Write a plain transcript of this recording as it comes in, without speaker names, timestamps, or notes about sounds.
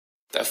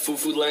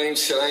foo lame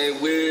shit, I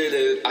ain't with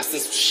it. I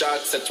send some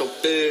shots at your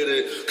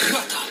fitted.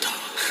 Gratata.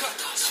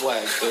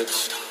 Swag,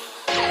 bitch.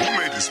 Who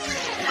made this beat?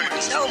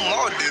 No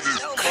more did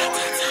it.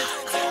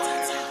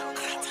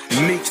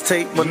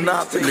 Mixtape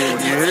Monopoly,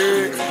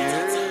 yeah.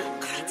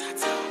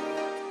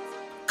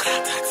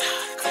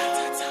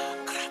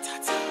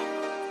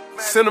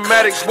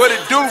 Cinematics, what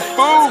it do,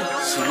 fool?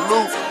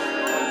 Salute.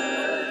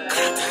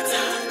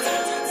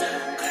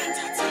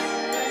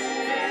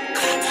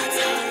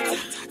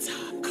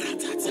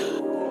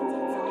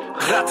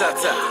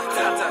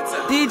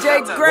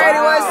 DJ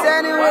Gratata, what's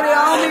standing with it,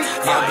 homie?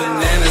 My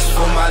bananas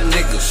for my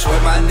niggas,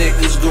 swear my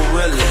niggas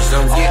gorillas.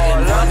 I'm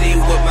getting money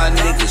with my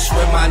niggas,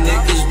 swear my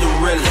niggas the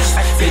realest.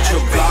 Hit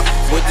your block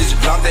with this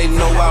block, they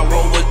know I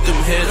roll with them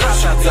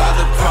hitters. You got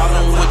a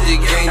problem with the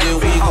game, then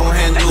we gon'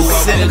 handle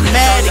our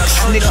Cinematics,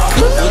 nigga.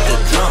 With the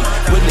drum,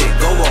 when it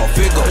go off,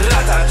 it go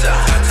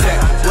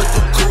tech with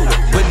the cooler,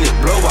 when it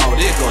blow out,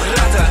 it go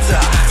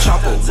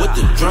chopper with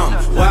the drum,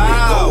 when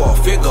it go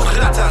off, it go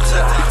tech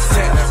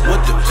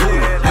with the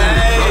cooler, when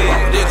it blow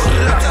out, it go.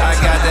 I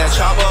got that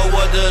chopper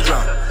with the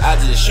drum, I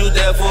just shoot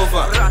that for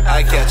fun.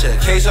 I catch a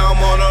case, I'm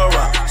on a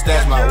run.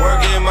 Stash my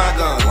work in my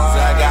guns.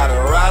 I got a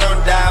ride or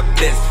die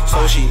bitch,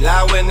 so she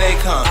lie when they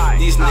come.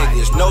 These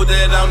niggas know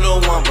that I'm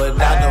the one, but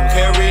I don't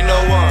carry no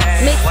one.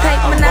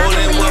 I'm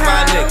rolling with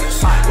my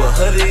niggas, with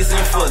hoodies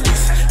and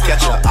fullies.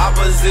 Catch a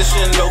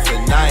opposition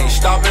loafing, I ain't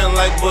stopping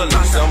like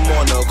bullies. I'm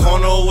on the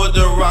corner with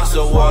the rocks,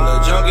 so all the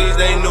junkies,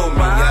 they know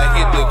me.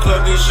 I hit the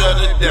club and shut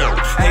it down.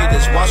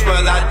 Haters watch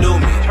while I do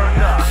me.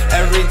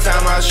 Every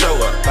time I show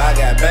up, I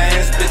got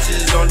bands,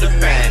 bitches on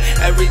demand.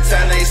 Every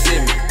time they see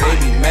me, they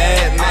be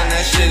mad, man,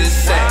 that shit is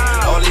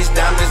sad. All these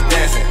diamonds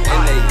dancing,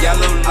 and they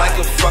yellow like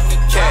a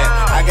fucking cat.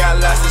 I got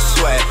lots of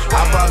swag,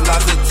 I bought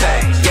lots of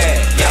tags,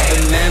 yeah. Got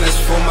bananas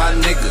for my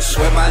niggas,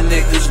 swear my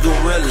niggas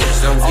gorillas.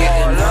 I'm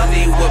getting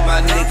money with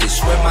my niggas,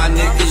 swear my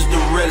niggas the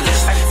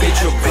realest. Hit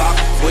your block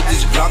with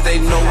this block, they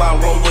know I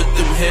roll with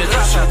them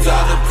hitters. You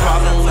got a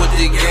problem with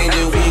the game,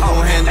 then we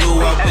gon'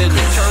 handle our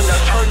business.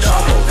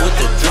 Chopper with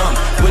the drum,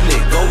 when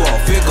it go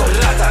off, it go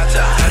tech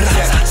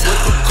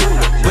with the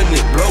cooler, when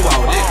it blow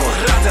out, it go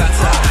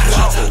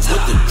chopper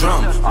with the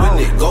drum, when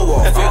it go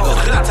off, it go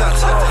tech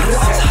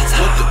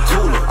with the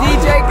cooler.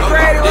 DJ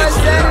Gratata, what's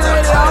standing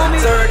with it,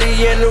 homie? 30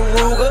 in the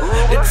Ruger,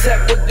 the tech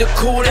with the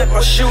cooler.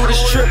 My shooters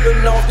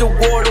tripping off the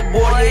water,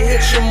 boy, you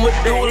hit your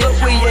medulla.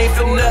 We ain't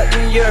for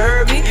nothing, you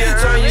heard me?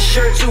 Turn your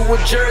shirt to a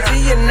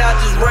jersey, and I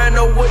just ran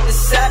over with the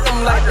sack.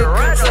 I'm like the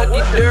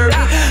Kentucky Derby.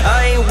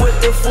 I ain't with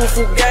the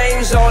foo-foo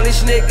games, all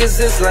these niggas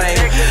is lame.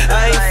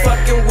 I ain't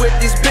fucking with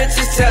these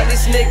bitches, tell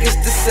these niggas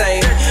the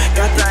same.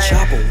 Got the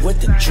chopper with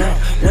the drum,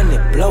 when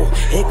it blow,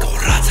 it go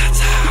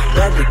ratata.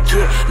 Better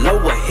get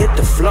lower, hit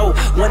the flow,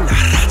 when I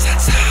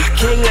ratata.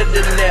 King of the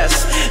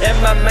nest, and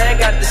my man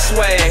got the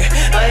swag.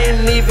 I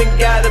ain't even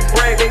gotta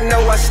brag, they know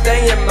I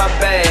stay in my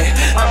bag.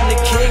 I'm the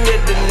king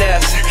of the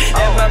nest,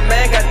 and my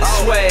man got the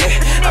swag.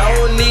 I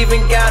don't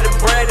even gotta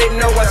brag, they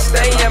know I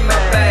stay in my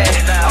bag.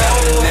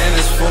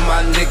 Bananas for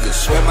my niggas,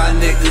 swear my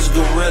niggas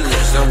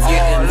gorillas. I'm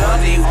getting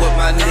money with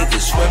my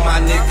niggas, swear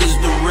my niggas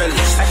the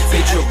realest.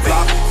 Hit your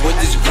block with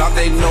this block,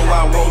 they know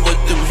I roll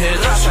with them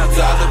hitters. You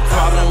got a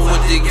problem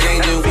with the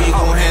game, then we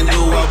gon'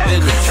 handle our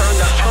business.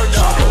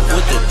 Chopper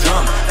with the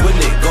drum, when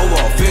it go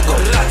off, it go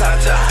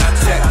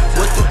tech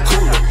with the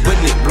cooler, when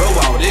it blow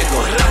out, it go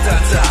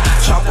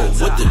chopper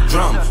with the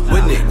drum,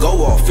 when it go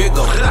off, it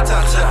go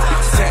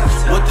tech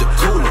with the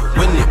cooler,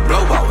 when it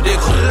blow out, it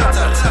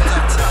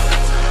go